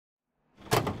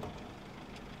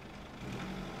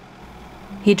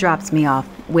He drops me off,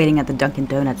 waiting at the Dunkin'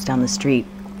 Donuts down the street.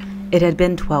 It had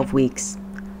been 12 weeks.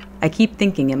 I keep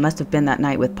thinking it must have been that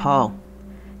night with Paul.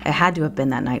 It had to have been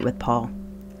that night with Paul.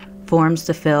 Forms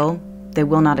to fill. They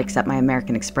will not accept my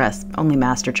American Express, only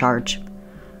MasterCharge.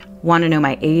 Want to know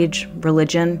my age,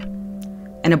 religion?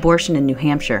 An abortion in New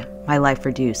Hampshire, my life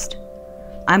reduced.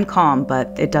 I'm calm,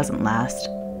 but it doesn't last.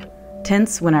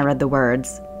 Tense when I read the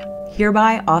words,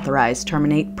 hereby authorized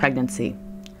terminate pregnancy.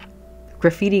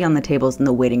 Graffiti on the tables in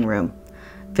the waiting room.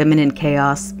 Feminine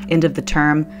chaos, end of the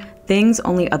term, things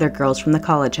only other girls from the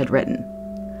college had written.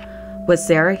 Was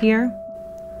Sarah here?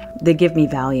 They give me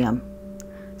Valium.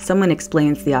 Someone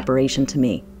explains the operation to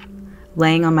me.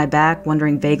 Laying on my back,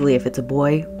 wondering vaguely if it's a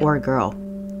boy or a girl.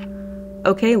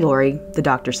 Okay, Lori, the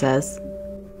doctor says.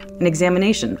 An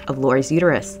examination of Lori's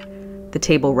uterus. The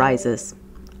table rises.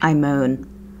 I moan.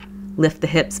 Lift the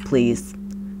hips, please.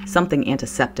 Something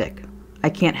antiseptic. I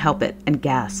can't help it and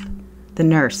gasp. The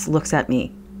nurse looks at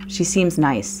me. She seems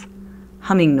nice.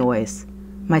 Humming noise.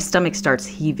 My stomach starts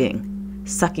heaving.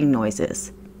 Sucking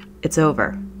noises. It's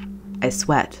over. I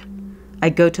sweat. I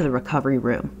go to the recovery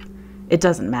room. It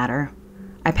doesn't matter.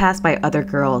 I pass by other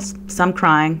girls, some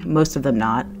crying, most of them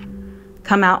not.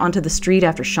 Come out onto the street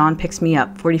after Sean picks me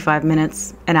up 45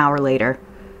 minutes, an hour later.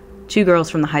 2 girls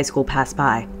from the high school pass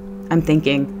by. I'm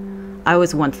thinking, I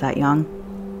was once that young.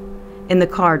 In the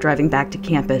car driving back to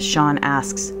campus, Sean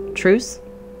asks, truce?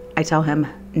 I tell him,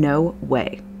 no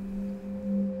way.